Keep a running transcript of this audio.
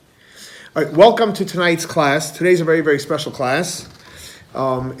All right, welcome to tonight's class. Today's a very, very special class.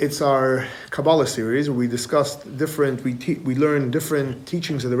 It's our Kabbalah series where we discuss we learn different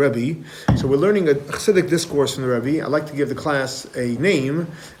teachings of the Rebbe. So we're learning a Chassidus Discourse from the Rebbe. I'd like to give the class a name,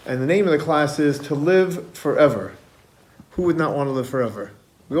 and the name of the class is To Live Forever. Who would not want to live forever?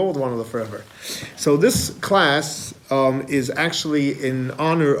 We all want to live forever. So this class is actually in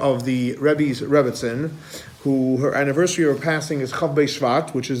honor of the Rebbe's Rebetzin, who her anniversary of her passing is Chav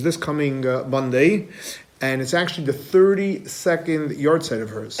Shvat, which is this coming Monday, and it's actually the 32nd Yahrzeit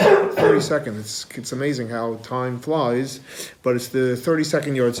of hers. 32nd. It's amazing how time flies, but it's the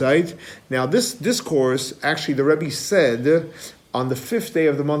 32nd Yahrzeit. Now this discourse, actually the Rebbe said on the 5th day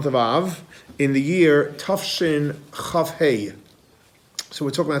of the month of Av, in the year Tafshin Chav Hey. So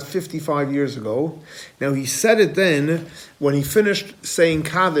we're talking about 55 years ago. Now he said it then when he finished saying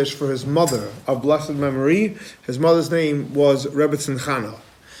Kaddish for his mother of blessed memory. His mother's name was Rebetzin Chana.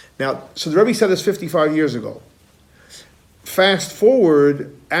 Now, so the Rebbe said this 55 years ago. Fast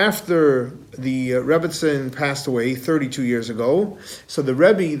forward after the Rebetzin passed away 32 years ago. So the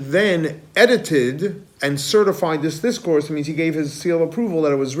Rebbe then edited and certified this discourse. It means he gave his seal of approval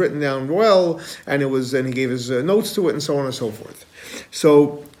that it was written down well, and he gave his notes to it, and so on and so forth.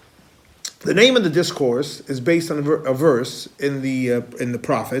 So the name of the discourse is based on a verse in the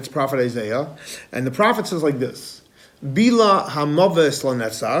prophet Isaiah, and the prophet says like this: Bila hamaves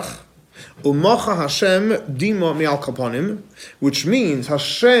lנצח, umacha Hashem dima me'al kapanim, which means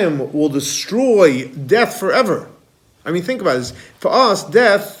Hashem will destroy death forever. I mean, think about this. For us,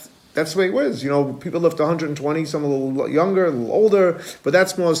 death, that's the way it is. You know, people live to 120, some a little younger, a little older, but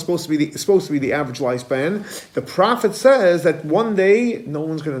that's more supposed to be the average lifespan. The prophet says that one day no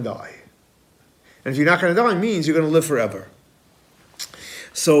one's going to die, and if you're not going to die, it means you're going to live forever.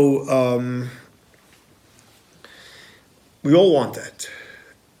 So we all want that.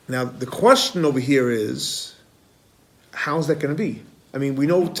 Now the question over here is, how's that going to be? I mean, we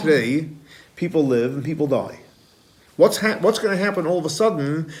know today people live and people die. What's going to happen all of a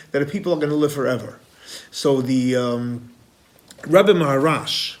sudden that people are going to live forever? So the Rebbe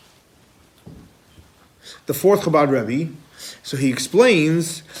Maharash, the fourth Chabad Rebbe, so he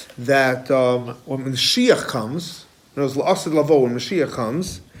explains that when Moshiach comes, when Moshiach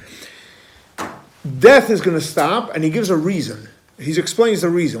comes, death is going to stop, and he gives a reason. He explains the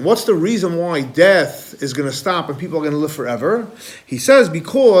reason. What's the reason why death is going to stop and people are going to live forever? He says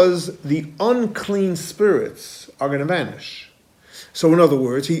because the unclean spirits are going to vanish. So in other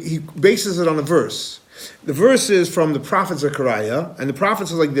words, he bases it on a verse. The verse is from the prophet Zecharia, and the prophet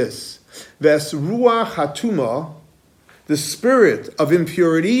says like this: Ves ruach hatuma, the spirit of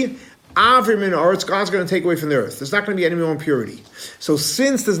impurity, avrim in arts, God's going to take away from the earth. There's not going to be any more impurity. So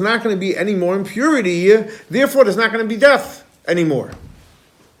since there's not going to be any more impurity, therefore there's not going to be death anymore.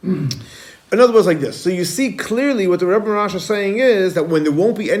 In other words, like this. So you see clearly what the Rebbe Maharash is saying is that when there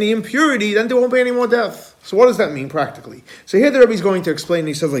won't be any impurity, then there won't be any more death. So what does that mean practically? So here the Rebbe is going to explain, and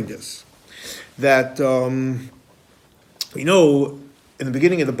he says like this, that, in the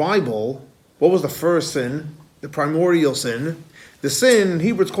beginning of the Bible, what was the first sin? The primordial sin. The sin, in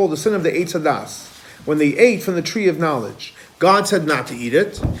Hebrew it's called the sin of the Eitz Hadas. When they ate from the tree of knowledge, God said not to eat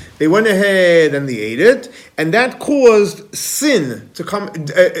it. They went ahead and they ate it, and that caused sin to come,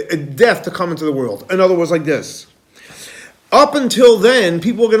 death to come into the world. In other words, like this: up until then,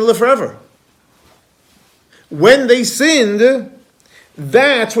 people were going to live forever. When they sinned,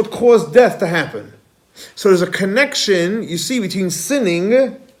 that's what caused death to happen. So there's a connection, you see, between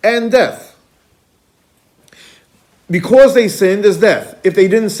sinning and death. Because they sinned, there's death. If they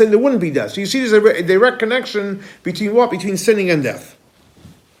didn't sin, there wouldn't be death. So you see there's a direct connection between what? Between sinning and death.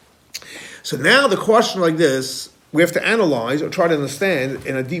 So now the question like this, we have to analyze or try to understand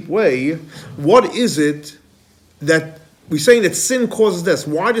in a deep way, what is it that we're saying that sin causes death?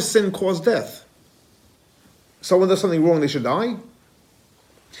 Why does sin cause death? Someone does something wrong, they should die?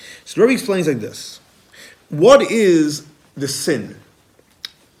 So the Rebbe explains like this. What is the sin?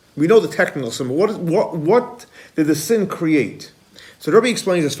 We know the technical sin, but what did the sin create? So the Rebbe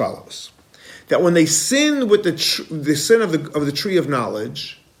explains as follows: that when they sinned with the sin of the tree of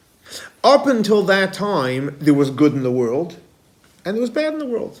knowledge, up until that time there was good in the world, and there was bad in the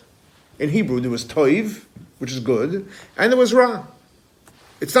world. In Hebrew there was toiv, which is good, and there was ra.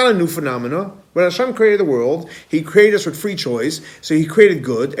 It's not a new phenomenon. When Hashem created the world, He created us with free choice, so He created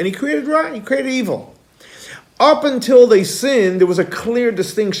good, and He created ra, He created evil. Up until they sinned, there was a clear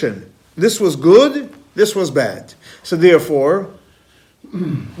distinction. This was good, this was bad. So therefore,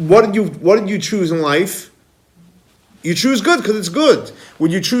 what did you choose in life? You choose good because it's good.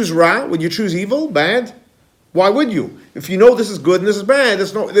 Would you choose ra? Would you choose evil? Bad? Why would you? If you know this is good and this is bad,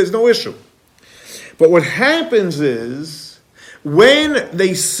 there's no issue. But what happens is, when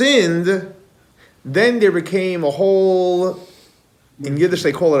they sinned, then there became a whole, in Yiddish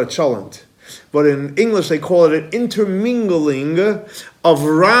they call it a chalent, but in English they call it an intermingling of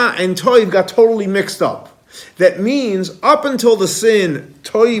Ra and Toiv got totally mixed up. That means up until the sin,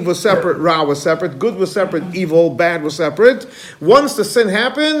 Toiv was separate, Ra was separate, good was separate, evil, bad was separate. Once the sin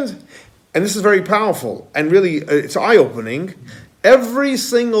happened, and this is very powerful, and really it's eye-opening, every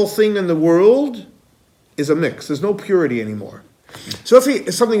single thing in the world is a mix. There's no purity anymore. So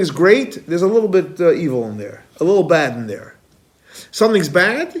if something is great, there's a little bit evil in there, a little bad in there. Something's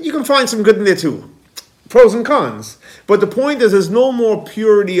bad, you can find some good in there too. Pros and cons. But the point is, there's no more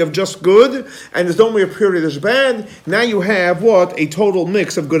purity of just good, and there's no more purity of just bad. Now you have what? A total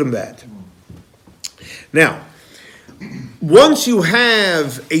mix of good and bad. Now, once you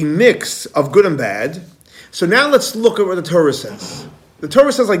have a mix of good and bad, so now let's look at what the Torah says. The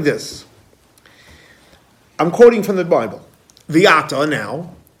Torah says like this. I'm quoting from the Bible. V'yata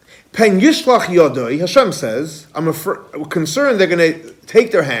now. Pen yishlach yodoi, Hashem says, I'm concerned they're going to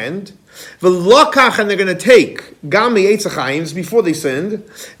take their hand, v'lakach, and they're going to take gami eitzachayim before they sinned,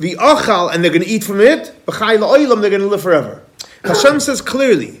 v'achal, and they're going to eat from it, v'chai la'olam, they're going to live forever. Hashem says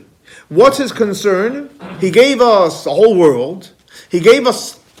clearly, what's his concern? He gave us the whole world, he gave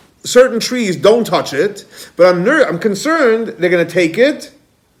us certain trees, don't touch it, but I'm concerned they're going to take it,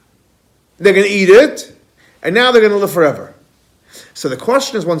 they're going to eat it, and now they're going to live forever. So the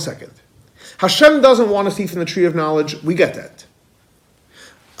question is, one second. Hashem doesn't want us to eat from the tree of knowledge. We get that.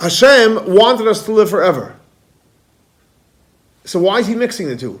 Hashem wanted us to live forever. So why is he mixing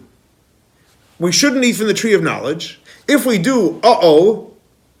the two? We shouldn't eat from the tree of knowledge. If we do,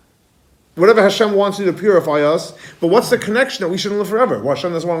 whatever Hashem wants to do to purify us, but what's the connection that we shouldn't live forever? Why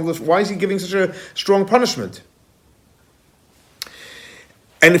Hashem doesn't want to live? Why is he giving such a strong punishment?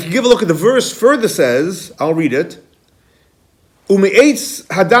 And if you give a look at the verse, further says, I'll read it, Ume'etz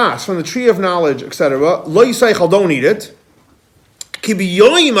hadas, from the tree of knowledge, etc. Lo yisaychal, don't eat it. Ki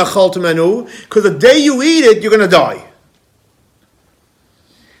biyoyim achal temenu, because the day you eat it, you're going to die.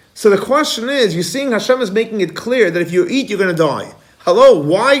 So the question is, you're seeing Hashem is making it clear that if you eat, you're going to die. Hello,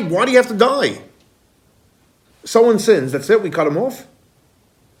 why do you have to die? Someone sins, that's it, we cut him off.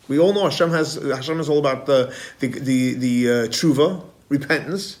 We all know Hashem is all about the tshuva,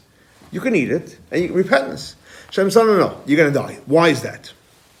 repentance. You can eat it, and repentance. Hashem said, no, you're going to die. Why is that?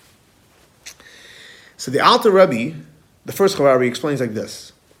 So the Alter Rebbe, the first Rebbe, explains like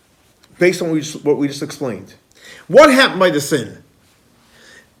this, based on what we just explained. What happened by the sin?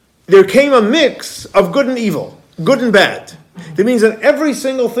 There came a mix of good and evil, good and bad. That means that every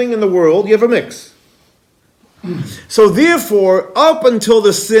single thing in the world, you have a mix. So therefore, up until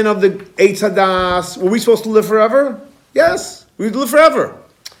the sin of the Eitz Hadas, were we supposed to live forever? Yes, we'd live forever.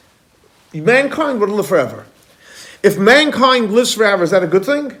 Mankind would live forever. If mankind lives forever, is that a good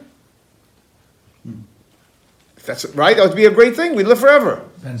thing? If that's right, that would be a great thing. We'd live forever.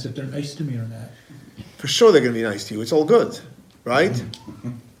 Depends if they're nice to me or not. For sure they're going to be nice to you. It's all good, right?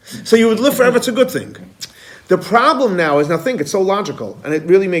 So you would live forever, it's a good thing. The problem now is, now think, it's so logical, and it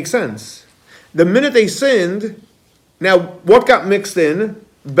really makes sense. The minute they sinned, now what got mixed in?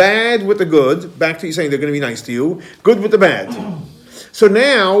 Bad with the good, back to you saying they're going to be nice to you, good with the bad. So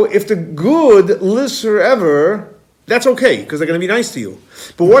now, if the good lives forever, that's okay, because they're going to be nice to you.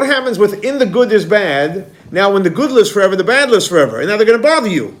 But what happens within the good there's bad? Now when the good lives forever, the bad lives forever, and now they're going to bother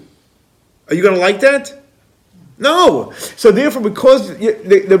you. Are you going to like that? No. So therefore, because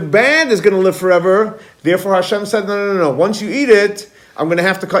the bad is going to live forever, therefore Hashem said, no. Once you eat it, I'm going to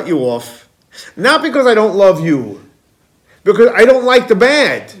have to cut you off. Not because I don't love you, because I don't like the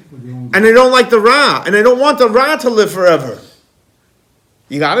bad, and I don't like the Ra, and I don't want the Ra to live forever.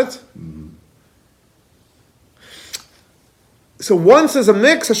 You got it? Mm-hmm. So once there's a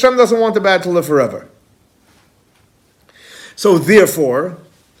mix, Hashem doesn't want the bad to live forever. So therefore,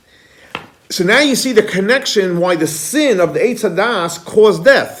 so now you see the connection why the sin of the Eitz Hadas caused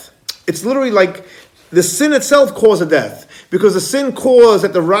death. It's literally like the sin itself caused a death, because the sin caused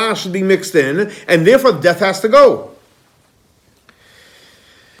that the Ra should be mixed in, and therefore death has to go.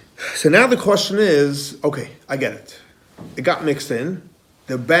 So now the question is, okay, I get it. It got mixed in.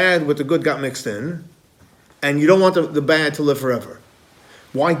 The bad with the good got mixed in, and you don't want the bad to live forever.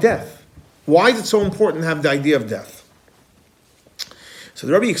 Why death? Why is it so important to have the idea of death? So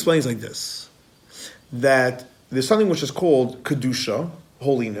the Rebbe explains like this, that there's something which is called Kedusha,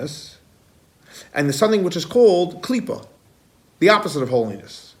 holiness, and there's something which is called Klipa, the opposite of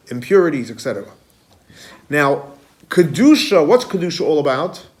holiness, impurities, etc. Now, Kedusha, what's Kedusha all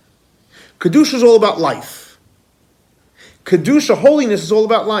about? Kedusha is all about life. Kedusha, holiness, is all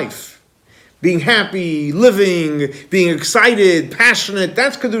about life. Being happy, living, being excited, passionate,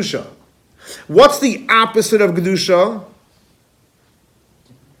 that's Kedusha. What's the opposite of Kedusha?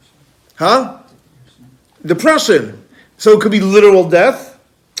 Depression. So it could be literal death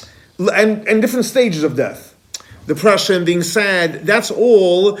and different stages of death. Depression, being sad, that's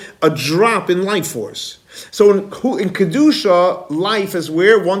all a drop in life force. So in Kedusha, life is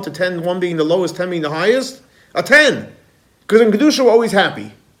where? 1 to 10, 1 being the lowest, 10 being the highest? A 10. Because in Kedusha, we're always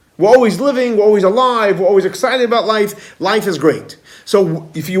happy. We're always living, we're always alive, we're always excited about life. Life is great. So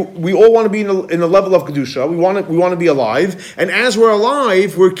we all want to be in the level of Kedusha. We want to be alive. And as we're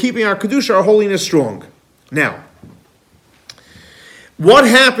alive, we're keeping our Kedusha, our holiness, strong. Now, what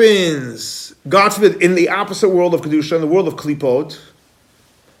happens, God forbid, in the opposite world of Kedusha, in the world of Klipot?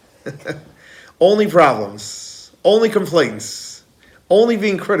 Only problems, only complaints, only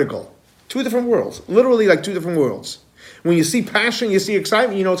being critical. Two different worlds, literally like two different worlds. When you see passion, you see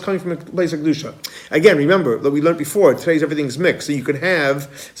excitement, you know it's coming from a place of Kedusha. Again, remember that we learned before, today's everything's mixed, so you could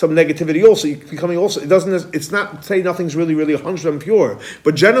have some negativity also, it's not, today nothing's really 100% pure.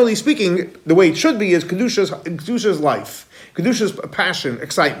 But generally speaking, the way it should be is Kedusha's life. Kedusha's passion,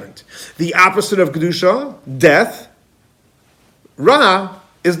 excitement. The opposite of Kedusha, death. Ra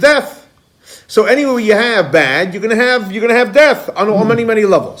is death. So anywhere you have bad, you're gonna have death on many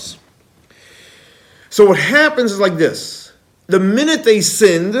levels. So what happens is like this. The minute they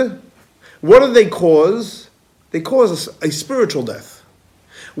sinned, what do they cause? They cause a spiritual death.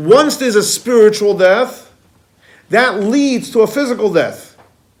 Once there's a spiritual death, that leads to a physical death.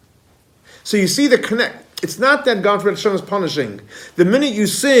 So you see the connect. It's not that God Hashem is punishing. The minute you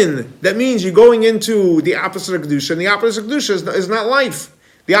sin, that means you're going into the opposite of Kedusha, and the opposite of Kedusha is not life.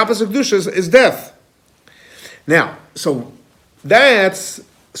 The opposite of Kedusha is death. Now, so that's,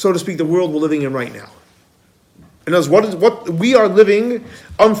 so to speak, the world we're living in right now. In other words, what we are living,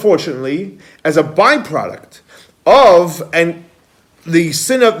 unfortunately, as a byproduct of the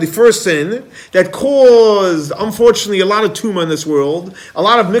sin of the first sin that caused, unfortunately, a lot of tumah in this world, a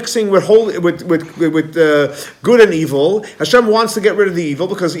lot of mixing with good and evil. Hashem wants to get rid of the evil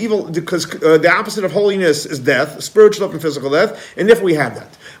because the opposite of holiness is death, spiritual death and physical death. And if we have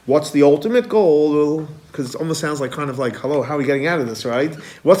that, what's the ultimate goal? Because it almost sounds like hello, how are we getting out of this, right?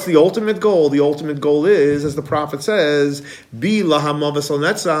 What's the ultimate goal? The ultimate goal is, as the prophet says,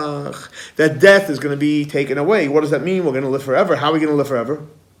 lנצח, that death is going to be taken away. What does that mean? We're going to live forever. How are we going to live forever?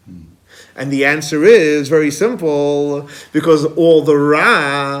 And the answer is very simple, because all the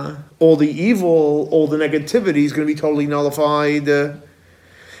ra, all the evil, all the negativity is going to be totally nullified.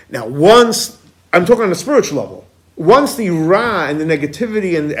 Now, once, I'm talking on a spiritual level, once the ra and the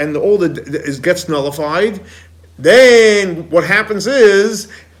negativity and all gets nullified, then what happens is,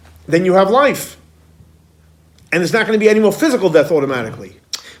 then you have life. And there's not going to be any more physical death automatically.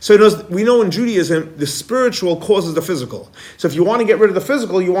 So we know in Judaism, the spiritual causes the physical. So if you want to get rid of the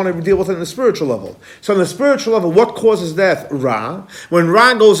physical, you want to deal with it on the spiritual level. So on the spiritual level, what causes death? Ra. When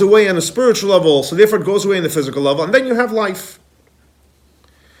Ra goes away on the spiritual level, so therefore it goes away on the physical level, and then you have life.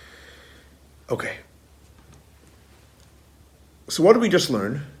 Okay. So what did we just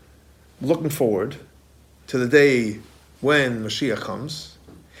learn? Looking forward to the day when Mashiach comes.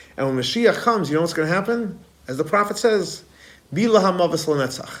 And when Mashiach comes, you know what's going to happen? As the prophet says,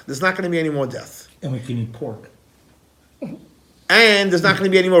 lנצח. There's not going to be any more death. And we can eat pork. And there's not going to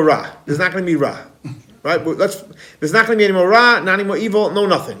be any more ra. There's not going to be ra. Right? There's not going to be any more ra, not any more evil, no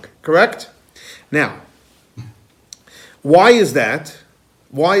nothing. Correct? Now, why is that?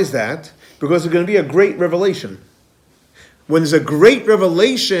 Why is that? Because there's going to be a great revelation. When there's a great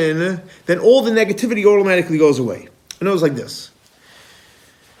revelation, then all the negativity automatically goes away. And it was like this.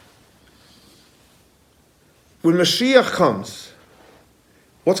 When Mashiach comes,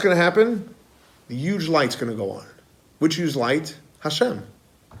 what's going to happen? The huge light's going to go on. Which huge light? Hashem.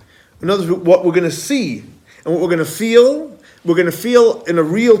 In other words, what we're going to see and what we're going to feel in a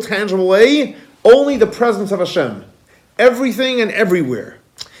real, tangible way, only the presence of Hashem. Everything and everywhere.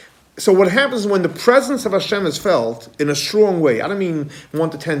 So what happens when the presence of Hashem is felt in a strong way? I don't mean 1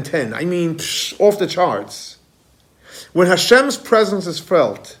 to 10, 10. I mean off the charts. When Hashem's presence is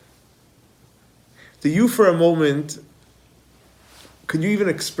felt, do you for a moment, could you even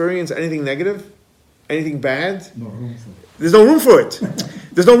experience anything negative? Anything bad? No room for it. There's no room for it.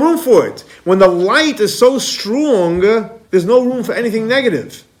 There's no room for it. When the light is so strong, there's no room for anything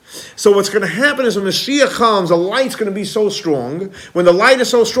negative. So what's going to happen is when Mashiach comes, the light's going to be so strong. When the light is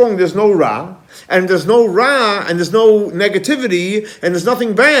so strong, there's no ra. And there's no ra, and there's no negativity, and there's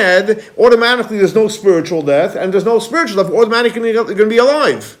nothing bad. Automatically, there's no spiritual death. And there's no spiritual death. Automatically, you're going to be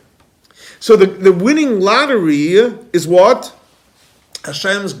alive. So the winning lottery is what?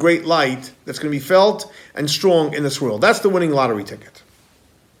 Hashem's great light that's going to be felt and strong in this world. That's the winning lottery ticket.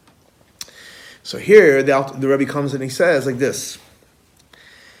 So here the Rebbe comes and he says like this.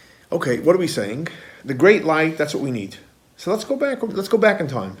 Okay, what are we saying? The great light, that's what we need. So let's go back in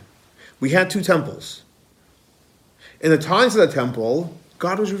time. We had 2 temples. In the times of the temple,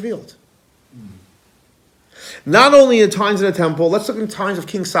 God was revealed. Not only in the times of the temple, let's look in the times of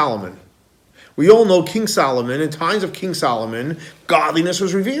King Solomon. We all know King Solomon. In times of King Solomon, godliness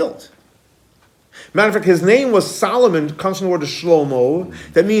was revealed. Matter of fact, his name was Solomon, comes from the word of Shlomo.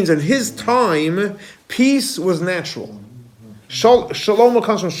 That means in his time, peace was natural. Shalom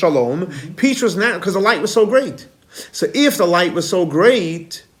comes from shalom. Peace was natural because the light was so great. So if the light was so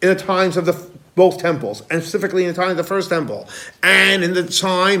great in the times of both temples, and specifically in the time of the first temple, and in the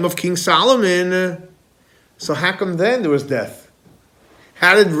time of King Solomon, so how come then there was death?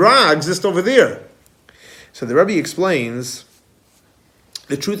 How did Ra exist over there? So the Rebbe explains,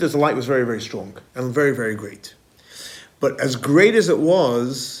 the truth is the light was very, very strong and very, very great. But as great as it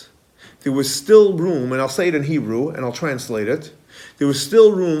was, there was still room, and I'll say it in Hebrew, and I'll translate it, there was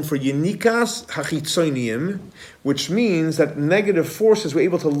still room for yinikas hachitzoniim, which means that negative forces were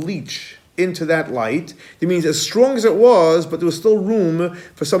able to leach into that light. It means as strong as it was, but there was still room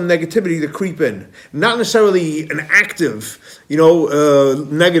for some negativity to creep in. Not necessarily an active,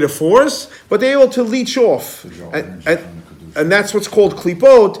 negative force, but they were able to leach off. And that's what's called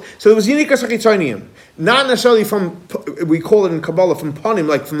klipot. So there was yinikas hachitzoniim. Not necessarily from, we call it in Kabbalah, from panim,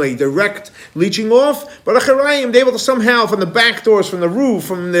 like from a direct leaching off, but acharayim, they're able to somehow, from the back doors, from the roof,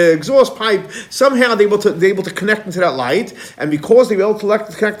 from the exhaust pipe, somehow they're able to connect into that light, and because they were able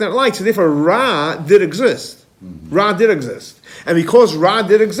to connect that light, so therefore Ra did exist. Mm-hmm. Ra did exist. And because Ra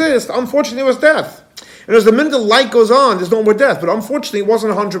did exist, unfortunately there was death. And as the minute the light goes on, there's no more death, but unfortunately it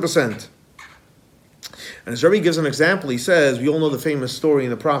wasn't 100%. And as Rebbe gives an example, he says, we all know the famous story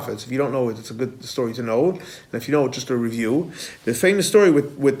in the prophets. If you don't know it, it's a good story to know. And if you know it, just a review. The famous story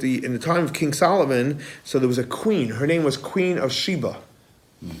in the time of King Solomon, so there was a queen. Her name was Queen of Sheba.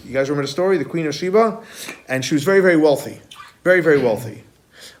 You guys remember the story, the Queen of Sheba? And she was very, very wealthy. Very, very wealthy.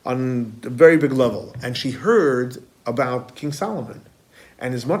 On a very big level. And she heard about King Solomon.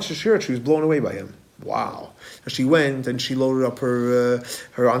 And as much as she heard, she was blown away by him. Wow. And she went and she loaded up her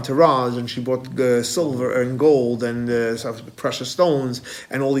entourage and she bought silver and gold and precious stones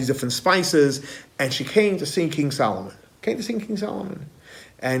and all these different spices. And she came to see King Solomon.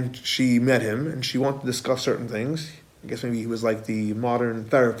 And she met him and she wanted to discuss certain things. I guess maybe he was like the modern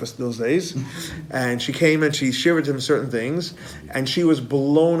therapist those days. And she came and she shared with him certain things. And she was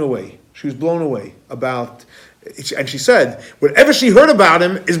blown away. About, and she said, whatever she heard about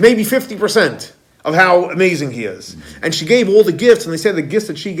him is maybe 50%. Of how amazing he is. And she gave all the gifts, and they said the gifts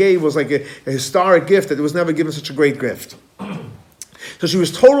that she gave was like a historic gift, that it was never given such a great gift. So she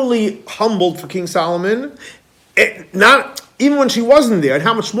was totally humbled for King Solomon, not even when she wasn't there, and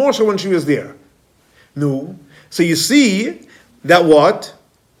how much more so when she was there. No. So you see that what?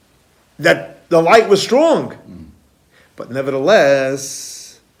 That the light was strong. But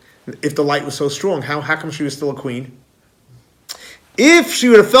nevertheless, if the light was so strong, how come she was still a queen? If she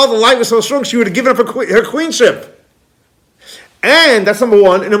would have felt the light was so strong, she would have given up her queenship. And that's number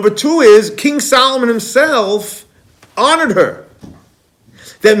one. And number two is, King Solomon himself honored her.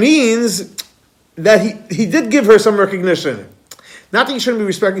 That means that he did give her some recognition. Not that you shouldn't be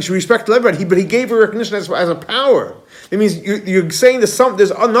respecting, you should respect everybody, but he gave her recognition as a power. It means you're saying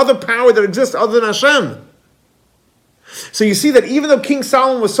there's another power that exists other than Hashem. So you see that even though King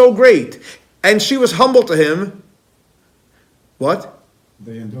Solomon was so great, and she was humble to him, what?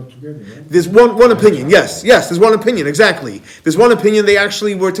 They end up together, right? There's one opinion, yes, there's one opinion, exactly. There's one opinion, they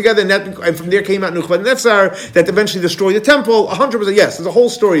actually were together, and from there came out nullified that eventually destroyed the temple, 100%, yes, there's a whole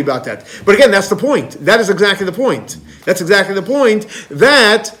story about that. But again, that's the point. That is exactly the point. That's exactly the point,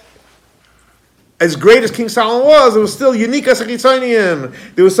 that as great as King Solomon was, there was still yinikas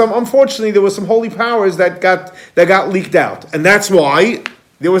hachitzoniim. There was some holy powers that got leaked out. And that's why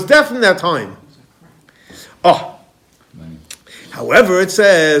there was death in that time. However, it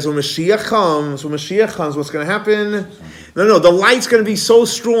says, when Mashiach comes, what's going to happen? No, the light's going to be so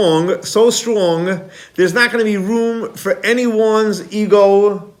strong, there's not going to be room for anyone's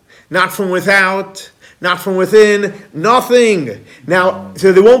ego, not from without, not from within, nothing. Now,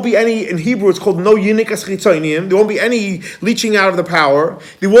 so there won't be any, in Hebrew it's called no yinikas chitzoniim, there won't be any leaching out of the power,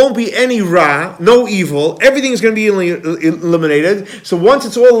 there won't be any ra, no evil, everything is going to be eliminated. So once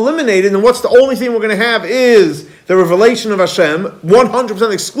it's all eliminated, then what's the only thing we're going to have is the revelation of Hashem,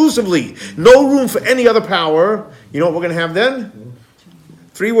 100% exclusively, no room for any other power. You know what we're going to have then?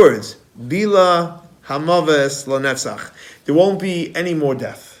 3 words, Bila hamaves lנצח. There won't be any more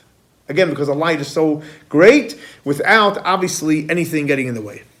death. Again, because the light is so great, without obviously anything getting in the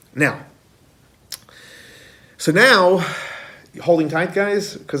way. Now, holding tight,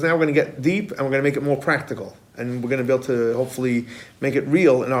 guys, because now we're going to get deep and we're going to make it more practical. And we're going to be able to hopefully make it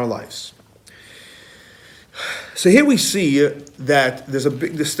real in our lives. So here we see that there's a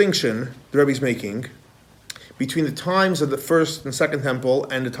big distinction the Rebbe is making between the times of the first and second temple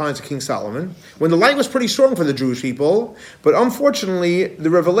and the times of King Solomon, when the light was pretty strong for the Jewish people, but unfortunately the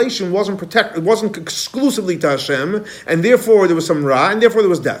revelation wasn't protected, it wasn't exclusively to Hashem, and therefore there was some Ra, and therefore there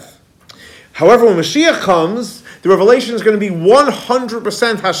was death. However, when Mashiach comes, the revelation is going to be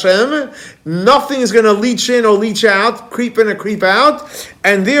 100% Hashem. Nothing is going to leach in or leach out, creep in or creep out,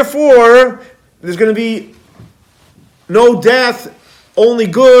 and therefore there's going to be no death, only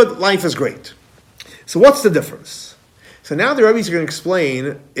good, life is great. So what's the difference? So now the Rebbe is going to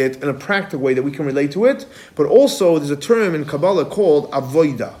explain it in a practical way that we can relate to it, but also there's a term in Kabbalah called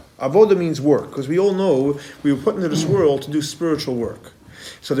avoda. Avoda means work, because we all know we were put into this world to do spiritual work.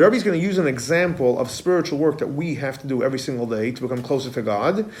 So the Rebbe is going to use an example of spiritual work that we have to do every single day to become closer to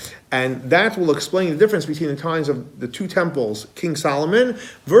God, and that will explain the difference between the times of the two temples, King Solomon,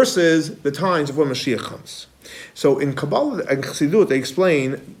 versus the times of when Mashiach comes. So in Kabbalah and Chassidut, they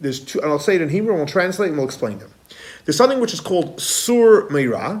explain, there's two, and I'll say it in Hebrew, and we'll translate and we'll explain them. There's something which is called sur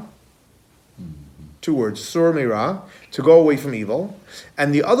meira, 2 words, sur meira, to go away from evil,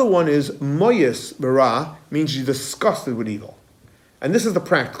 and the other one is moyes meira, means you're disgusted with evil. And this is the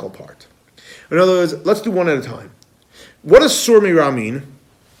practical part. In other words, let's do one at a time. What does sur meira mean?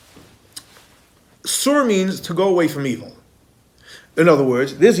 Sur means to go away from evil. In other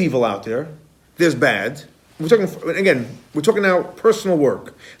words, there's evil out there, there's bad. We're talking now personal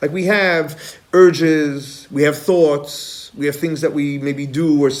work. Like we have urges, we have thoughts, we have things that we maybe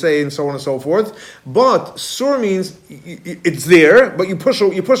do or say, and so on and so forth. But sur means it's there, but you push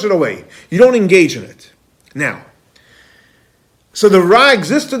it away. You don't engage in it. Now, so the Ra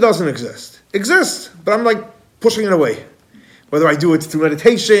exists or doesn't exist? Exists, but I'm like pushing it away. Whether I do it through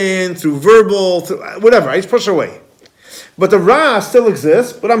meditation, through verbal, through whatever, I just push it away. But the Ra still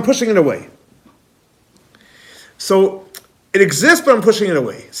exists, but I'm pushing it away. So it exists, but I'm pushing it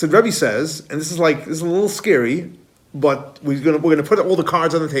away. So the Rebbe says, and this is a little scary, but we're gonna put all the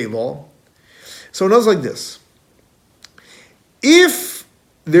cards on the table. So it goes like this: if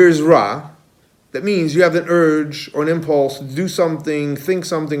there's Ra, that means you have an urge or an impulse to do something, think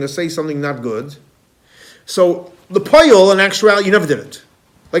something, or say something not good. So the payul, in actuality, you never did it.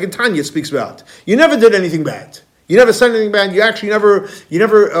 Like in Tanya speaks about, you never did anything bad. You never said anything bad. You actually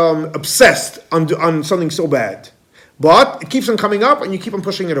never obsessed on something so bad. But it keeps on coming up, and you keep on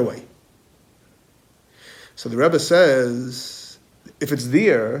pushing it away. So the Rebbe says, if it's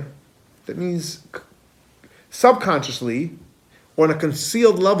there, that means subconsciously, or on a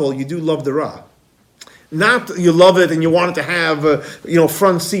concealed level, you do love the Ra. Not you love it and you want it to have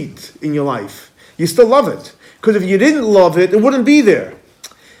front seat in your life. You still love it. Because if you didn't love it, it wouldn't be there.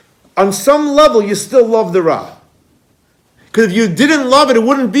 On some level, you still love the Ra. Because if you didn't love it, it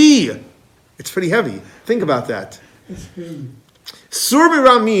wouldn't be. It's pretty heavy. Think about that. Sur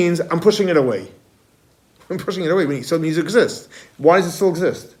meira means I'm pushing it away. I'm pushing it away. So it means it exists. Why does it still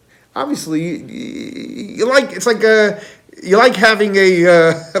exist? Obviously, you like having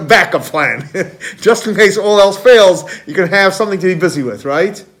a backup plan. Just in case all else fails, you can have something to be busy with,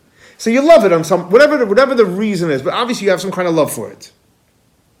 right? So you love it on some whatever the reason is, but obviously you have some kind of love for it.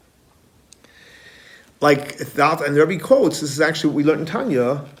 Like that, and the Rebbe quotes, this is actually what we learned in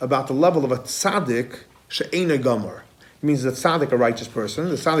Tanya about the level of a tzaddik she'ena gomer. It means that tzaddik, a righteous person,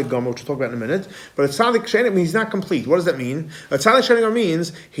 the tzaddik gomer, which we'll talk about in a minute, but a tzaddik she'ena means he's not complete. What does that mean? A tzaddik she'ena gomer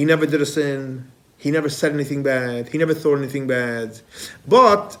means he never did a sin, he never said anything bad, he never thought anything bad,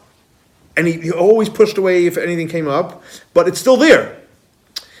 and he always pushed away if anything came up, but it's still there.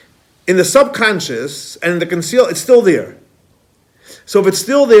 In the subconscious and in the concealed, it's still there. So if it's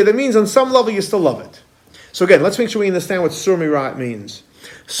still there, that means on some level you still love it. So again, let's make sure we understand what sur meira means.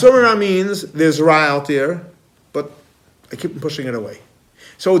 Sur meira means there's Ra out there, but I keep pushing it away.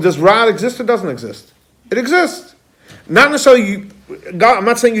 So does Ra exist or doesn't exist? It exists. Not necessarily God, I'm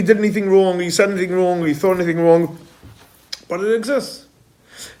not saying you did anything wrong, or you said anything wrong, or you thought anything wrong, but it exists.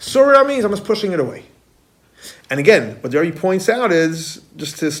 Sur meira means I'm just pushing it away. And again, what Jerry points out is,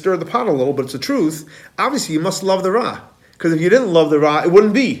 just to stir the pot a little, but it's the truth, obviously you must love the Ra. Because if you didn't love the Ra, it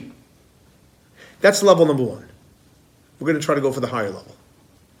wouldn't be. That's level number 1. We're going to try to go for the higher level.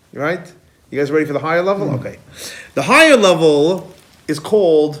 Right? You guys ready for the higher level? Mm-hmm. Okay. The higher level is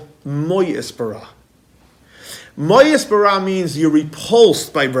called moyes bara. Moyes bara means you're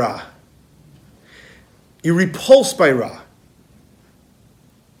repulsed by Ra. You're repulsed by Ra.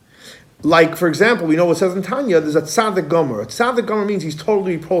 Like, for example, we know what it says in Tanya, there's a tzaddik gomer. A tzaddik gomer means he's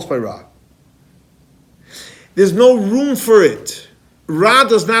totally repulsed by Ra. There's no room for it. Ra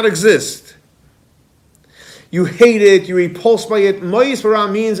does not exist. You hate it, you're repulsed by it. Moyis Ra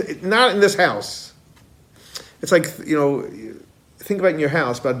means not in this house. It's like, think about in your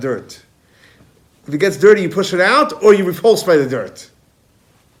house, about dirt. If it gets dirty, you push it out, or you're repulsed by the dirt.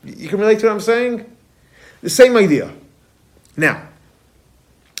 You can relate to what I'm saying? The same idea. Now,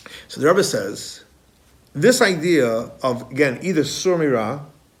 so the Rebbe says, this idea of, again, either sur mira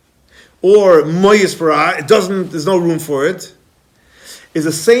or moyis ra, there's no room for it, is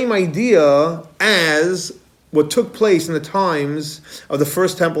the same idea as what took place in the times of the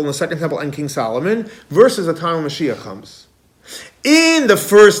first temple and the second temple and King Solomon versus the time when Mashiach comes. In the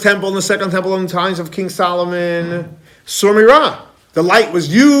first temple and the second temple in the times of King Solomon, sur mira. The light was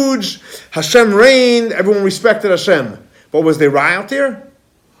huge, Hashem reigned, everyone respected Hashem. But was there Ra out there?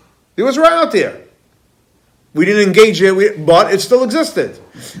 There was Ra out there. We didn't engage it, but it still existed.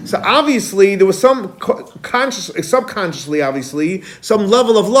 So obviously, there was some subconsciously, obviously, some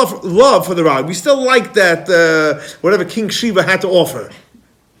level of love for the Ra. We still like that, whatever King Sheba had to offer.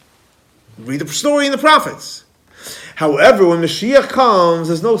 Read the story in the prophets. However, when Mashiach comes,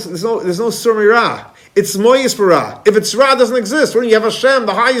 there's no sur mira. It's moyis ra. If it's Ra, doesn't exist. When you have Hashem,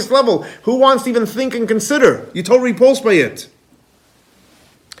 the highest level, who wants to even think and consider? You're totally repulsed by it.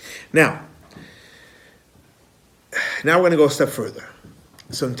 Now we're going to go a step further.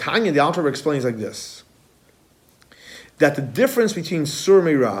 So in Tanya, the Alter Rebbe explains like this, that the difference between sur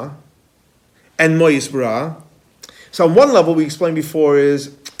mira and moyis ra, so on one level we explained before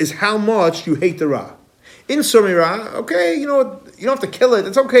is how much you hate the Ra. In sur mira, okay, you don't have to kill it.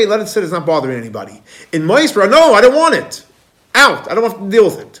 It's okay, let it sit. It's not bothering anybody. In moyis ra, no, I don't want it. Out. I don't have to deal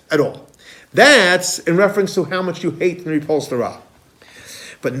with it at all. That's in reference to how much you hate and repulse the Ra.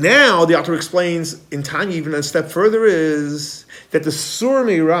 But now the author explains in Tanya even a step further is that the sur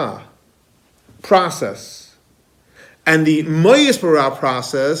mira process and the moyis ra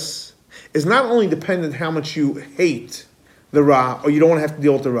process is not only dependent how much you hate the Ra or you don't want to have to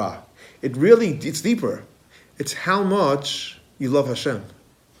deal with the Ra. It's deeper. It's how much you love Hashem.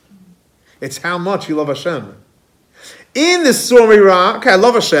 It's how much you love Hashem. In the sur mira, okay, I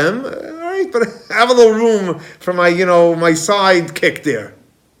love Hashem, all right, but I have a little room for my, my side kick there.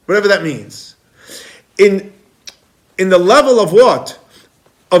 Whatever that means. In the level of what?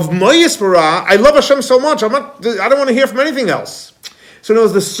 Of moyis ra, I love Hashem so much, I don't want to hear from anything else. So in other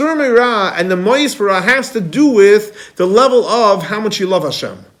words, the sur mira and the moyis ra has to do with the level of how much you love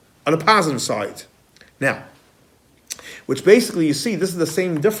Hashem, on the positive side. Now, which basically, you see, this is the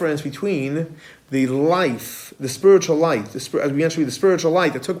same difference between the life, the spiritual light, as we mentioned, the spiritual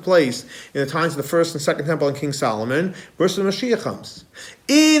light that took place in the times of the first and second temple and King Solomon versus when Mashiach comes.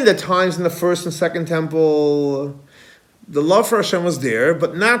 In the times in the first and second temple, the love for Hashem was there,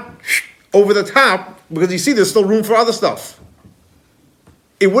 but not over the top, because you see there's still room for other stuff.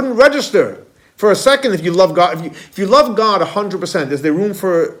 It wouldn't register for a second if you love God. If you love God 100%, is there room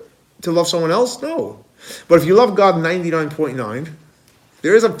to love someone else? No. But if you love God 99.9,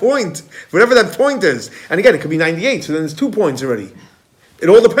 there is a point, whatever that point is. And again, it could be 98, so then there's 2 points already. It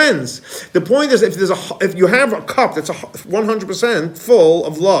all depends. The point is, if you have a cup that's 100% full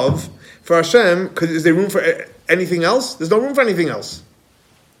of love for Hashem, is there room for anything else? There's no room for anything else.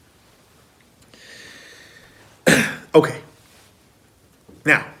 Okay.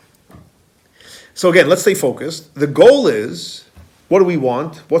 Now, so again, let's stay focused. The goal is, what do we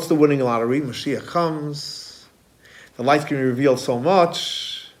want? What's the winning lottery? Mashiach comes. The light's going to be revealed so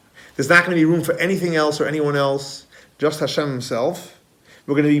much. There's not going to be room for anything else or anyone else. Just Hashem himself.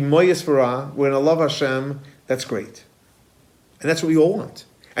 We're going to be moyis ra. We're going to love Hashem. That's great. And that's what we all want.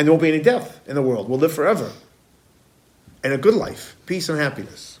 And there won't be any death in the world. We'll live forever. And a good life. Peace and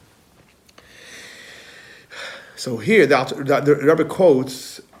happiness. So here, the Rebbe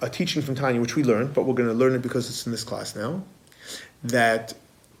quotes a teaching from Tanya, which we learned, but we're going to learn it because it's in this class now, that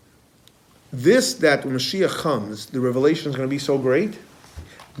when Mashiach comes, the revelation is going to be so great,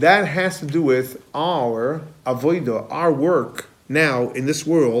 that has to do with our avodah, our work now in this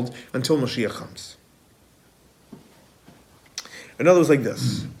world until Mashiach comes. In other words, like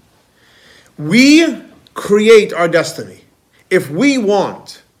this. We create our destiny. If we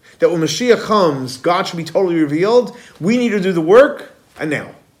want that when Mashiach comes, God should be totally revealed, we need to do the work, and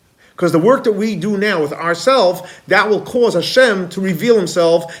now. Because the work that we do now with ourselves, that will cause Hashem to reveal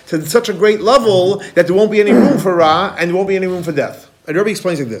himself to such a great level that there won't be any room for Ra, and there won't be any room for death. And Rebbe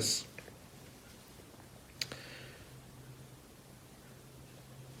explains like this.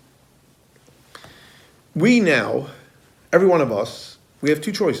 we now, every one of us, we have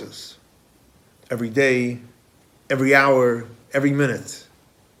two choices. Every day, every hour, every minute.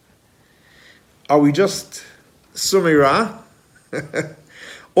 Are we just sumira?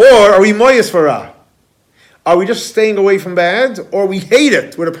 Or are we moyes for ra? Are we just staying away from bad? Or we hate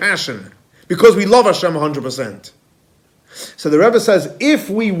it with a passion? Because we love Hashem 100%. So the Rebbe says, if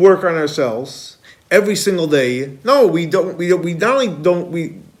we work on ourselves every single day, no, we're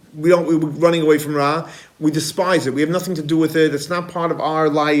running away from Ra, we despise it, we have nothing to do with it, it's not part of our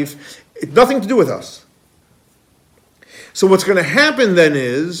life, it's nothing to do with us. So what's going to happen then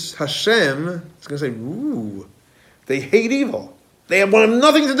is, Hashem is going to say, ooh, they hate evil. They want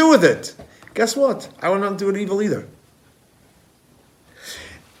nothing to do with it. Guess what? I want nothing to do with evil either.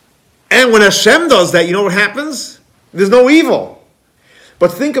 And when Hashem does that, you know what happens? There's no evil.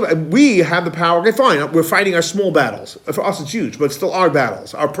 But think about it, we have the power, okay, fine, we're fighting our small battles. For us it's huge, but it's still our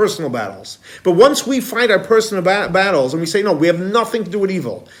battles, our personal battles. But once we fight our personal battles and we say, no, we have nothing to do with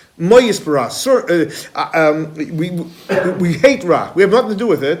evil, moyis bara, we hate Ra, we have nothing to do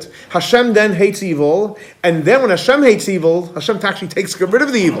with it, Hashem then hates evil, and then when Hashem hates evil, Hashem actually takes rid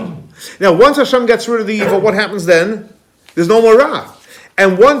of the evil. Now once Hashem gets rid of the evil, what happens then? There's no more Ra.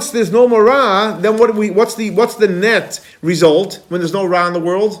 And once there's no more Ra, then what's the net result when there's no Ra in the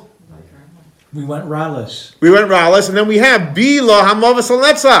world? We went Ra-less. And then we have Bila Hamavas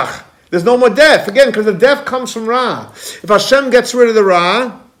lNetzach. There's no more death. Again, because the death comes from Ra. If Hashem gets rid of the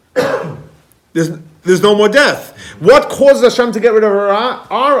Ra, there's no more death. What causes Hashem to get rid of Ra?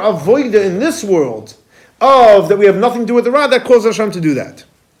 Our avoida in this world of that we have nothing to do with the Ra, that causes Hashem to do that.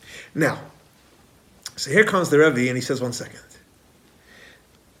 Now, so here comes the Rebbe and he says, 1 second.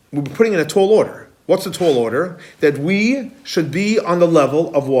 We're putting in a tall order. What's the tall order? That we should be on the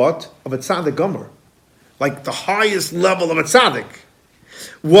level of what? Of a tzaddik gomer. Like the highest level of a tzaddik.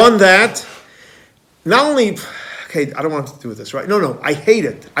 One that, not only, okay, I don't want to do with this, right? No, I hate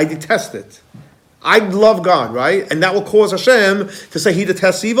it. I detest it. I love God, right? And that will cause Hashem to say he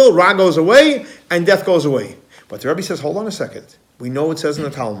detests evil, Ra goes away, and death goes away. But the Rebbe says, hold on a second. We know it says in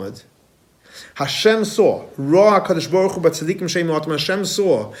the Talmud, Hashem saw, Hashem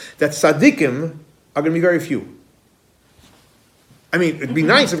saw that tzaddikim are going to be very few. I mean, it'd be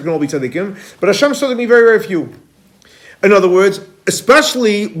nice if it can all be tzaddikim, but Hashem saw there to be very, very few. In other words,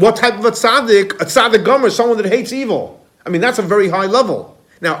 especially what type of a tzaddik gomer, someone that hates evil. I mean, that's a very high level.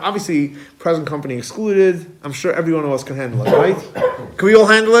 Now, obviously, present company excluded. I'm sure every one of us can handle it, right? Can we all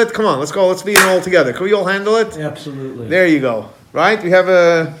handle it? Come on, let's go. Let's be in all together. Can we all handle it? Absolutely. There you go. Right? We have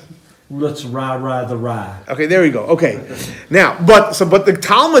a... Let's rah the rah. Okay, there we go. Okay, now, but the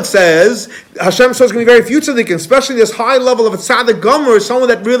Talmud says Hashem says it's going to be very few tzaddikim, especially this high level of a tzaddik gomer, someone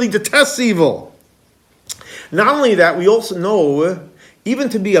that really detests evil. Not only that, we also know even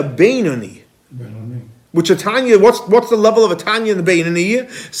to be a beinoni, which a Tanya. What's the level of a Tanya and the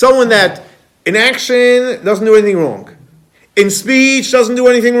beinoni? Someone that in action doesn't do anything wrong, in speech doesn't do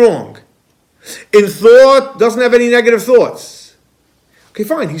anything wrong, in thought doesn't have any negative thoughts. Okay,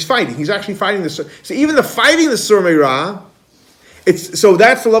 fine. He's fighting. He's actually fighting this. So even the fighting the Surmei Ra, so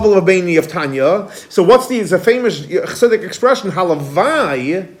that's the level of a Beini of Tanya. So it's a famous Chassidic expression,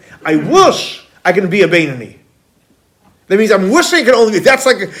 Halavai, I wish I can be a Beinoni. That means I'm wishing I can only be. That's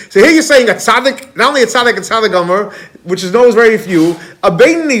like, so here you're saying a tzaddik, not only a tzaddik gomer, which is known as very few, a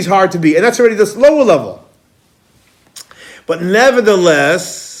Beinoni is hard to be, and that's already this lower level. But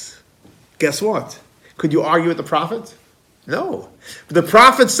nevertheless, guess what? Could you argue with the prophet? No. But the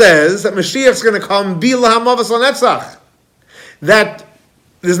prophet says that Mashiach is going to come, Bila Hamavas lNetzach. That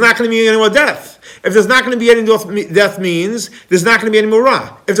there's not going to be any more death. If there's not going to be any death means there's not going to be any more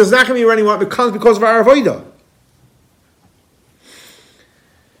Ra. If there's not going to be any more, it comes because of our avodah.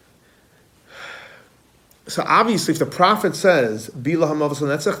 So obviously if the prophet says, Bila Hamavas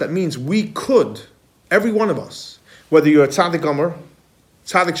lNetzach, that means we could, every one of us, whether you're a tzaddik gomer,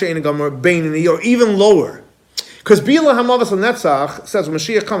 tzaddik she'ein gomer, beinoni, or even lower, because Bila Hamavas lNetzach says when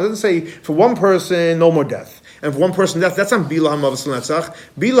Mashiach comes, it doesn't say for one person, no more death. And for one person, death, that's not Bila Hamavas lNetzach.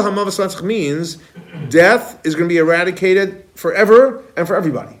 Bila Hamavas lNetzach means death is going to be eradicated forever and for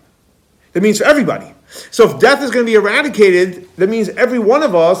everybody. That means for everybody. So if death is going to be eradicated, that means every one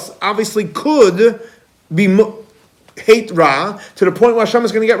of us obviously could hate Ra to the point where Hashem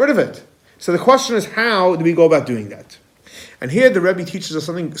is going to get rid of it. So the question is, how do we go about doing that? And here the Rebbe teaches us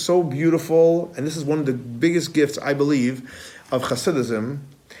something so beautiful, and this is one of the biggest gifts, I believe, of Chassidism,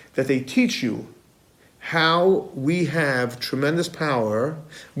 that they teach you how we have tremendous power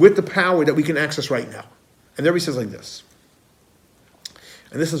with the power that we can access right now. And the Rebbe says like this,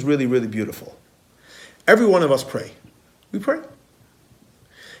 and this is really, really beautiful. Every one of us pray. We pray.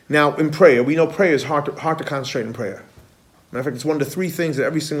 Now, in prayer, we know prayer is hard to concentrate in prayer. Matter of fact, it's one of the three things that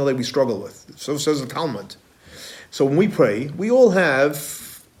every single day we struggle with. So says the Talmud. So when we pray, we all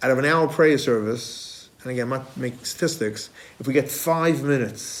have, out of an hour prayer service, and again, I'm not making statistics, if we get 5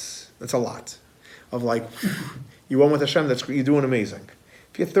 minutes, that's a lot. Of like, you're one with Hashem, you're doing amazing.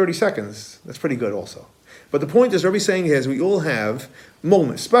 If you get 30 seconds, that's pretty good also. But the point is, Rebbe's saying here is we all have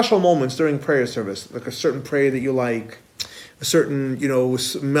moments, special moments during prayer service, like a certain prayer that you like, a certain,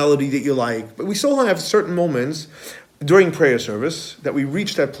 melody that you like. But we still have certain moments during prayer service that we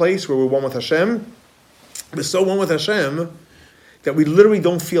reach that place where we're one with Hashem. We're so one with Hashem that we literally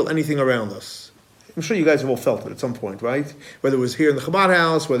don't feel anything around us. I'm sure you guys have all felt it at some point, right? Whether it was here in the Chabad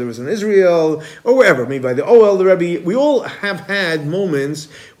house, whether it was in Israel, or wherever, maybe by the Alter Rebbe. We all have had moments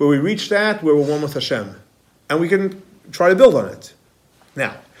where we reach that, where we're one with Hashem. And we can try to build on it.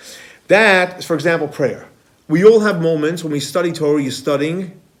 Now, that is, for example, prayer. We all have moments when we study Torah, you're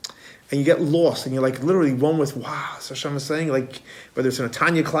studying, and you get lost, and you're like literally one with, wow, so Hashem is saying, like, whether it's in a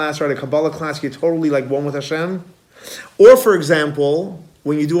Tanya class or at a Kabbalah class, you're totally like one with Hashem. Or, for example,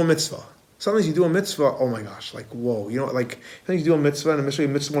 when you do a mitzvah. Sometimes you do a mitzvah, oh my gosh, like, whoa, like, sometimes you do a mitzvah, and a mitzvah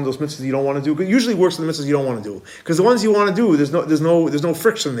is one of those mitzvahs you don't want to do. It usually works in the mitzvahs you don't want to do. Because the ones you want to do, there's no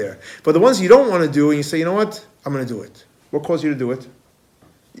friction there. But the ones you don't want to do, and you say, you know what, I'm going to do it. What caused you to do it?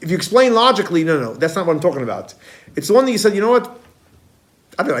 If you explain logically, no, that's not what I'm talking about. It's the one that you said, you know what,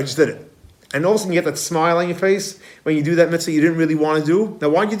 I don't know, I just did it. And all of a sudden you get that smile on your face when you do that mitzvah you didn't really want to do. Now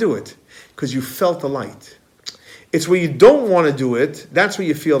why'd you do it? Because you felt the light. It's where you don't want to do it, that's where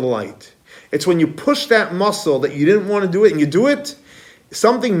you feel the light. It's when you push that muscle that you didn't want to do it and you do it,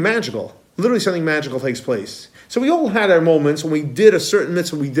 something magical, literally something magical takes place. So we all had our moments when we did a certain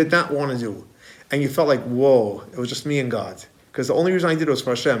mitzvah we did not want to do. And you felt like, whoa, it was just me and God. Because the only reason I did it was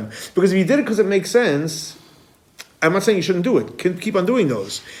for Hashem. Because if you did it because it makes sense, I'm not saying you shouldn't do it. Keep on doing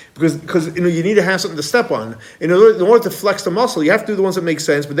those. Because you need to have something to step on. In order to flex the muscle, you have to do the ones that make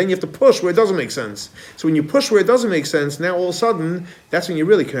sense, but then you have to push where it doesn't make sense. So when you push where it doesn't make sense, now all of a sudden, that's when you're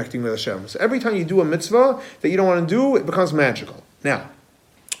really connecting with Hashem. So every time you do a mitzvah that you don't want to do, it becomes magical. Now,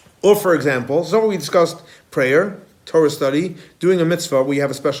 or for example, so we discussed prayer, Torah study, doing a mitzvah where you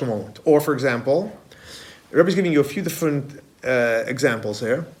have a special moment. Or for example, Rebbe's giving you a few different examples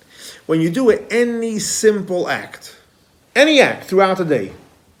here. When you do any simple act, any act throughout the day,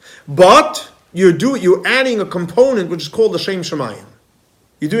 but you're adding a component which is called the Shem Shemayim.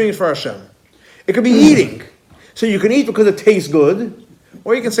 You're doing it for Hashem. It could be eating. So you can eat because it tastes good,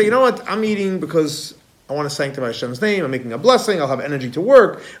 or you can say, you know what, I'm eating because I want to sanctify Hashem's name, I'm making a blessing, I'll have energy to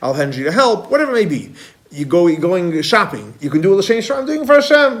work, I'll have energy to help, whatever it may be. You're going shopping. You can do the Shem Shemayim, I'm doing it for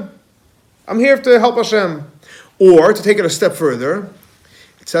Hashem. I'm here to help Hashem. Or, to take it a step further,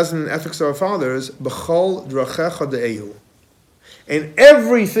 it says in the Ethics of Our Fathers, B'chol drachecha de'ehu. And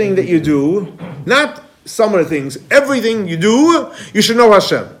everything that you do, not some of the things, everything you do, you should know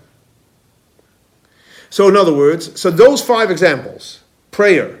Hashem. So in other words, those 5 examples,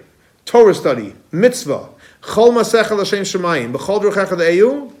 prayer, Torah study, mitzvah, chol masecha l'shem shemayim, b'chol drachecha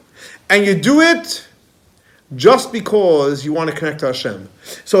de'ehu, and you do it just because you want to connect to Hashem.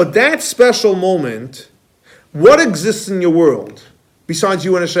 So at that special moment, what exists in your world besides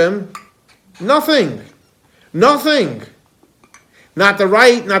you and Hashem? Nothing. Nothing. Not the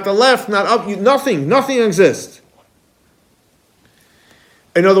right, not the left, not up, nothing. Nothing exists.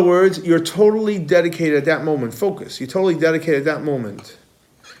 In other words, you're totally dedicated at that moment. Focus. You're totally dedicated at that moment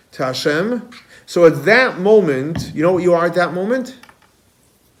to Hashem. So at that moment, you know what you are at that moment?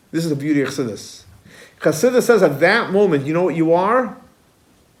 This is the beauty of Chassidus. Chassidus says at that moment, you know what you are?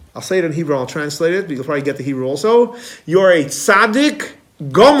 I'll say it in Hebrew, I'll translate it, but you'll probably get the Hebrew also. You're a tzaddik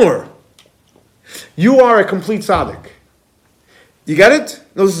gomer. You are a complete tzaddik. You get it?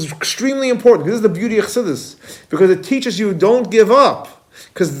 No, this is extremely important, because this is the beauty of Chassidus. Because it teaches you don't give up.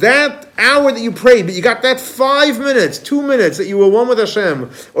 Because that hour that you prayed, but you got that 5 minutes, 2 minutes that you were one with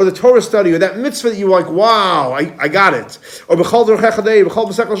Hashem, or the Torah study, or that mitzvah that you were like, wow, I got it. Or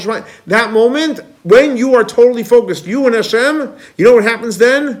that moment, when you are totally focused, you and Hashem, you know what happens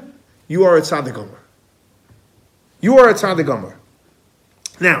then? You are a tzaddik gomer. You are a tzaddik gomer.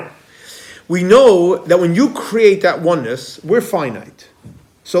 Now, we know that when you create that oneness, we're finite.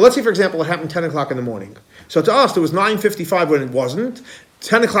 So let's say, for example, it happened 10 o'clock in the morning. So to us, there was 9:55 when it wasn't,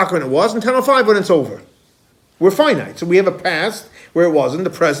 10 o'clock when it was, and 10:05 when it's over. We're finite. So we have a past where it wasn't, the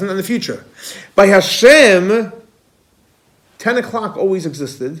present, and the future. By Hashem, 10 o'clock always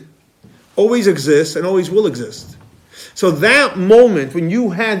existed, always exists, and always will exist. So that moment when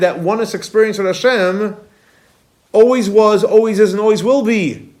you had that oneness experience with Hashem, always was, always is, and always will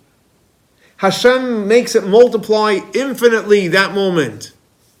be. Hashem makes it multiply infinitely that moment.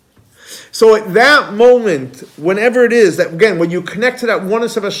 So at that moment, whenever it is that, again, when you connect to that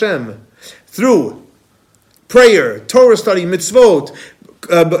oneness of Hashem through prayer, Torah study, mitzvot,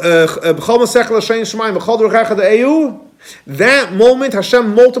 that moment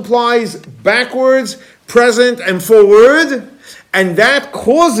Hashem multiplies backwards, present, and forward, and that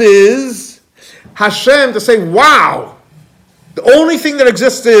causes Hashem to say, wow, the only thing that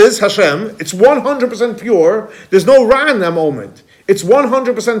exists is Hashem. It's 100% pure. There's no Ra in that moment. It's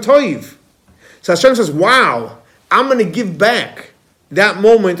 100% Toiv. So Hashem says, wow, I'm going to give back that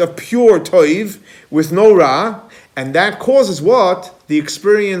moment of pure Toiv with no Ra, and that causes what? The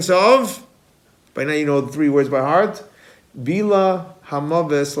experience of, by now you know the 3 words by heart, Bila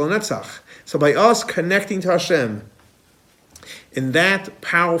Hamaves lNetzach. So by us connecting to Hashem in that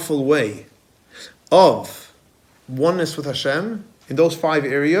powerful way of oneness with Hashem in those 5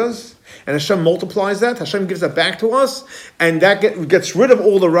 areas, and Hashem multiplies that, Hashem gives that back to us, and that gets rid of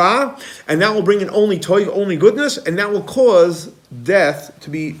all the Ra, and that will bring in only Toiv, only goodness, and that will cause death to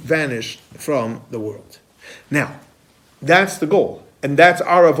be vanished from the world. Now, that's the goal, and that's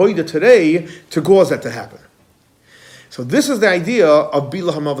our avodah today to cause that to happen. So this is the idea of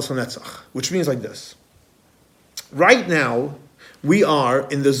Bila Hamavas lNetzach, which means like this. Right now, we are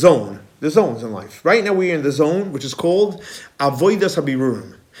in the zone. There's zones in life. Right now, we're in the zone, which is called Avodas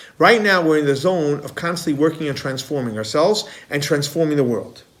HaBirurim. Right now, we're in the zone of constantly working and transforming ourselves and transforming the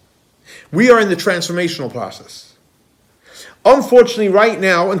world. We are in the transformational process. Unfortunately, right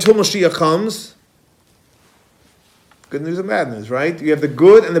now, until Moshiach comes, good news and bad news, right? You have the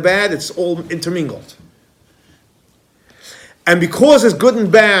good and the bad, it's all intermingled. And because it's good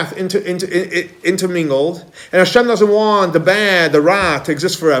and bad intermingled, and Hashem doesn't want the bad, the Ra, to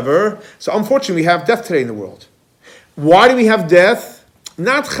exist forever, so unfortunately we have death today in the world. Why do we have death?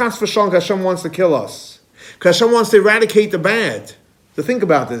 Not chas v'shalom because Hashem wants to kill us. Because Hashem wants to eradicate the bad. So think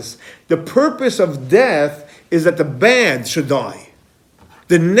about this. The purpose of death is that the bad should die.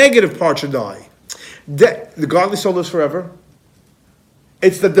 The negative part should die. The godly soul lives forever.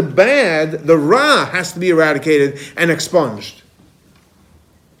 It's that the bad, the Ra, has to be eradicated and expunged.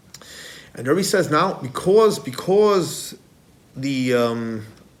 And Rebbe says now, because the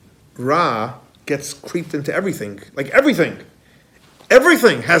Ra gets creeped into everything, like everything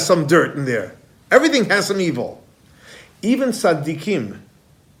has some dirt in there. Everything has some evil. Even tzaddikim,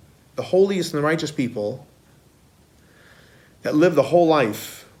 the holiest and the righteous people, that live the whole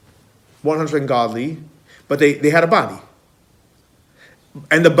life, 100% godly, but they had a body.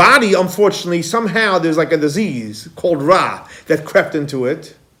 And the body, unfortunately, somehow there's like a disease called Ra that crept into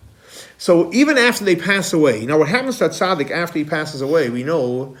it. So even after they pass away, now what happens to that tzaddik after he passes away, we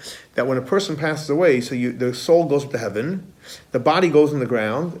know that when a person passes away, so the soul goes up to heaven, the body goes in the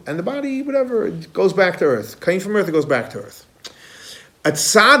ground, and the body, whatever, it goes back to earth. Came from earth, it goes back to earth. A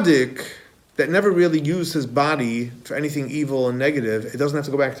tzaddik that never really used his body for anything evil and negative, it doesn't have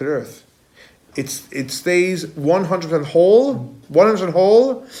to go back to the earth. It stays 100% whole. 100%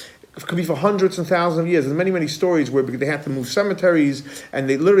 whole. It could be for hundreds and thousands of years. There's many, many stories where they had to move cemeteries, and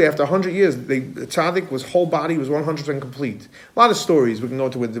they literally, after 100 years, the tzaddik, his whole body was 100% complete. A lot of stories we can go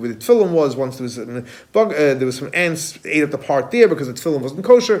into where the tefillin was. Once there was some ants ate up the part there because the tefillin wasn't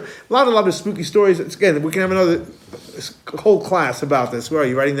kosher. A lot of spooky stories. Again, we can have another whole class about this. Where are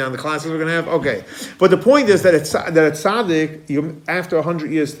you writing down the classes we're going to have? Okay. But the point is that a tzaddik, after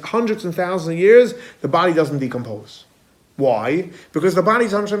 100 years, hundreds and thousands of years, the body doesn't decompose. Why? Because the body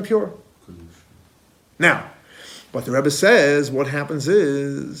is 100% pure. Now, what the Rebbe says, what happens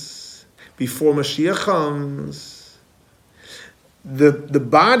is, before Mashiach comes, the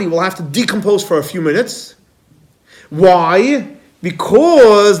body will have to decompose for a few minutes. Why?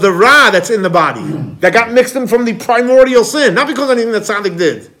 Because the Ra that's in the body, that got mixed in from the primordial sin, not because of anything that tzaddik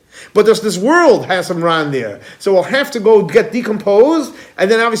did. But this world has some Ra in there. So we'll have to go get decomposed,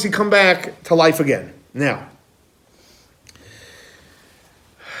 and then obviously come back to life again. Now,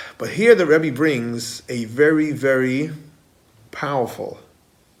 but here the Rebbe brings a very, very powerful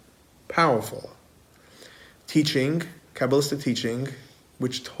teaching, Kabbalistic teaching,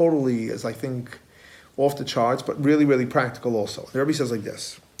 which totally is, I think, off the charts, but really, really practical also. The Rebbe says like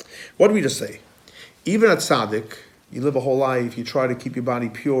this. What did we just say? Even at tzaddik, you live a whole life, you try to keep your body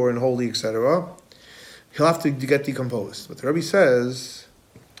pure and holy, etc., he'll have to get decomposed. But the Rebbe says,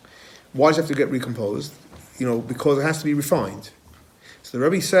 why does it have to get recomposed? Because it has to be refined. So the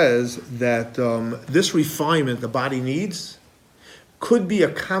Rebbe says that this refinement the body needs could be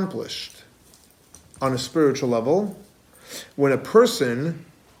accomplished on a spiritual level when a person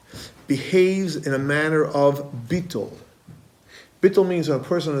behaves in a manner of bittul. Bittul means when a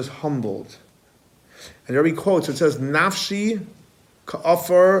person is humbled. And the Rebbe quotes, it says, Nafshi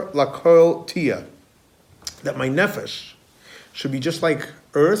ka'afar lakol tia. That my nefesh should be just like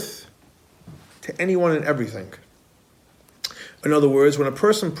earth to anyone and everything. In other words, when a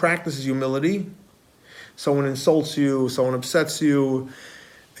person practices humility, someone insults you, someone upsets you,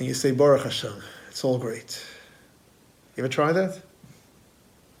 and you say, Baruch Hashem, it's all great. You ever try that?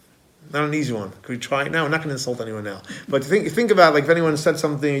 Not an easy one. Could we try it now? I'm not going to insult anyone now. But think about, like, if anyone said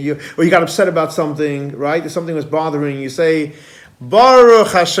something, or you got upset about something, right? If something was bothering you, say,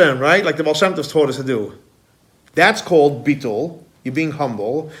 Baruch Hashem, right? Like the Baal Shem Tov taught us to do. That's called bitul. You're being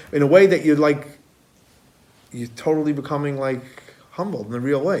humble in a way that you're totally becoming like humbled in a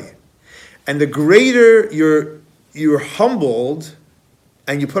real way. And the greater you're humbled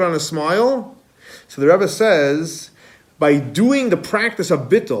and you put on a smile, so the Rebbe says, by doing the practice of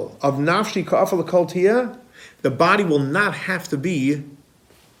bitul, of nafshi ka'afal kol tiyah, the body will not have to be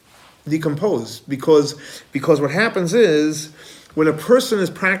decomposed. Because what happens is, when a person is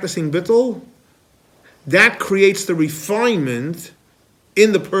practicing bitul, that creates the refinement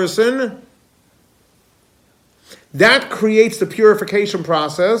in the person. That creates the purification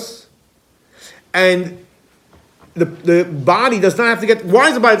process. And the body does not have to get... Why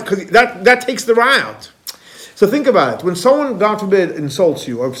is the body? Because that takes the ra out. So think about it. When someone, God forbid, insults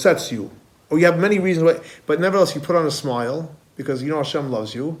you or upsets you, or you have many reasons why, but nevertheless you put on a smile because you know Hashem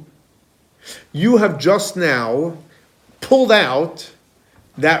loves you, you have just now pulled out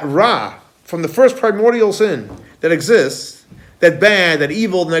that ra from the first primordial sin that exists, that bad, that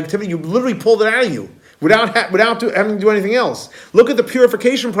evil, negativity. You literally pulled it out of you without having to do anything else. Look at the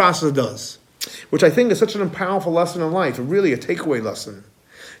purification process it does, which I think is such a powerful lesson in life, really a takeaway lesson,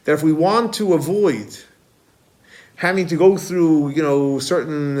 that if we want to avoid having to go through,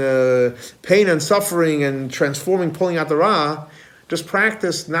 certain pain and suffering and transforming, pulling out the ra, just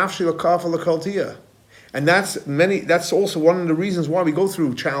practice nafshi l'kafah l'kol tiyah. And that's also one of the reasons why we go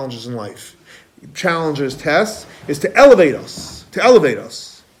through challenges in life. Challenges, tests, is to elevate us.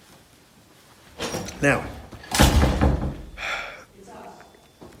 Now,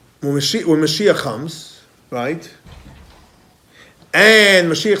 when Mashiach comes, right, and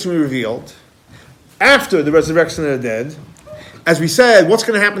Mashiach is going to be revealed, after the resurrection of the dead, as we said, what's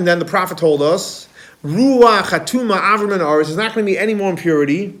going to happen then? The prophet told us, Ruach Hatuma Avram and Aris, there's not going to be any more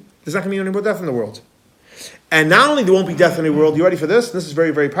impurity, there's not going to be any more death in the world. And not only there won't be death in the world, you ready for this? This is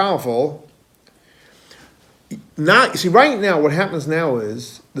very, very powerful. Right now, what happens now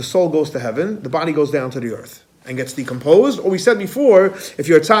is the soul goes to heaven, the body goes down to the earth and gets decomposed. Or we said before, if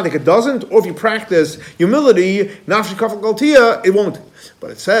you're a tzaddik, it doesn't. Or if you practice humility, nafshi kafal kol tiyah, it won't. But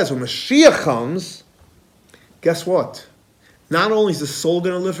it says when Mashiach comes, guess what? Not only is the soul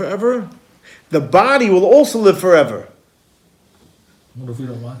going to live forever, the body will also live forever. What if we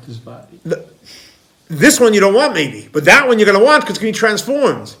don't want this body? This one you don't want maybe, but that one you're going to want because it's going to be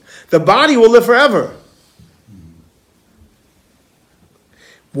transformed. The body will live forever.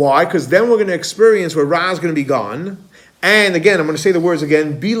 Why? Because then we're going to experience where Ra is going to be gone. And again, I'm going to say the words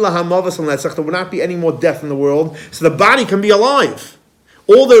again, Bila hamavas lנצח, there will not be any more death in the world, so the body can be alive.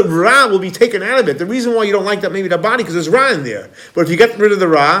 All the Ra will be taken out of it. The reason why you don't like that body, because there's Ra in there. But if you get rid of the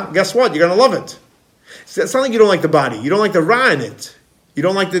Ra, guess what? You're going to love it. It's not like you don't like the body. You don't like the Ra in it. You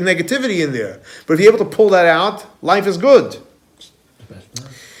don't like the negativity in there. But if you're able to pull that out, life is good.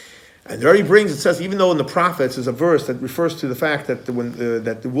 And there he brings, it says, even though in the prophets there's a verse that refers to the fact that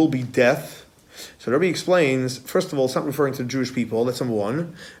that there will be death. So Rebbe explains, first of all, it's not referring to the Jewish people, that's number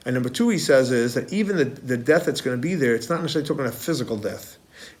one. And number two, he says, is that even the death that's going to be there, it's not necessarily talking about physical death.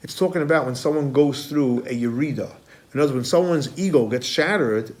 It's talking about when someone goes through a yerida. In other words, when someone's ego gets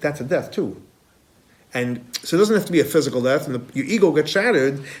shattered, that's a death too. And so it doesn't have to be a physical death, and your ego gets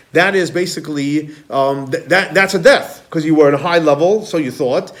shattered. That is basically, that's a death, because you were at a high level, so you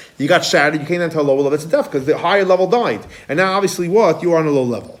thought, you got shattered, you came down to a lower level, that's a death, because the higher level died. And now obviously what? You are on a low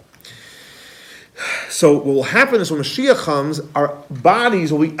level. So what will happen is when Mashiach comes, our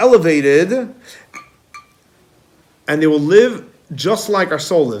bodies will be elevated, and they will live just like our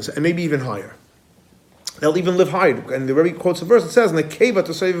soul lives, and maybe even higher. They'll even live higher. And the Rebbe quotes a verse that says, in the Keva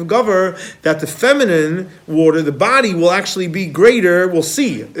to save Gover, that the feminine water, the body, will actually be greater. We'll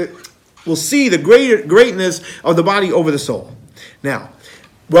see the greatness of the body over the soul. Now,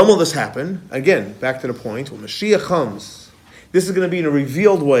 when will this happen? Again, back to the point, when Mashiach comes, this is going to be in a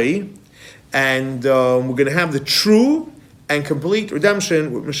revealed way, and we're going to have the true and complete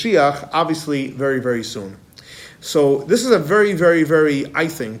redemption with Mashiach, obviously, very, very soon. So this is a very, very, very, I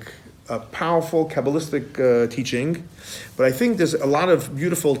think, a powerful Kabbalistic teaching, but I think there's a lot of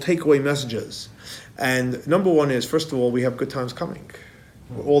beautiful takeaway messages. And number one is, first of all, we have good times coming.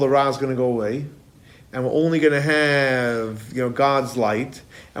 All the Ra is going to go away. and we're only going to have God's light.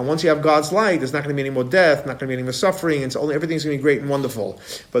 And once you have God's light, there's not going to be any more death, not going to be any more suffering, and everything's going to be great and wonderful.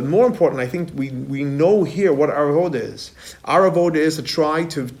 But more important, I think we know here what our avoda is. Our avoda is to try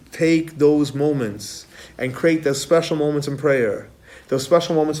to take those moments and create those special moments in prayer, those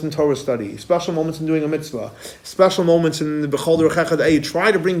special moments in Torah study, special moments in doing a mitzvah, special moments in the B'chol Derech Echad.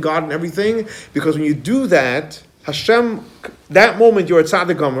 Try to bring God in everything, because when you do that, Hashem, that moment you're a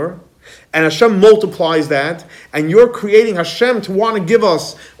tzaddik gomer, and Hashem multiplies that, and you're creating Hashem to want to give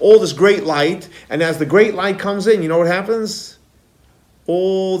us all this great light, and as the great light comes in, you know what happens?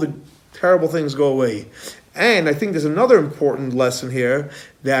 All the terrible things go away. And I think there's another important lesson here,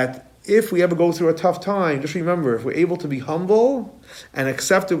 that if we ever go through a tough time, just remember, if we're able to be humble and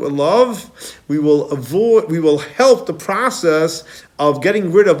accept it with love, we will help the process of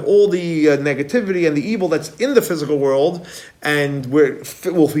getting rid of all the negativity and the evil that's in the physical world, and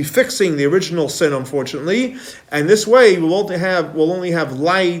we'll be fixing the original sin, unfortunately. And this way, we'll only have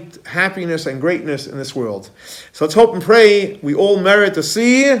light, happiness, and greatness in this world. So let's hope and pray we all merit to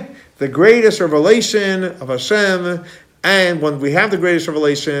see the greatest revelation of Hashem. And when we have the greatest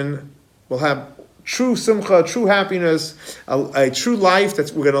revelation, we'll have true simcha, true happiness, a true life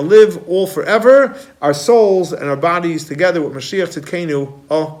that we're going to live all forever, our souls and our bodies together with Mashiach Tzidkenu.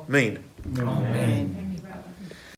 Amen. Amen.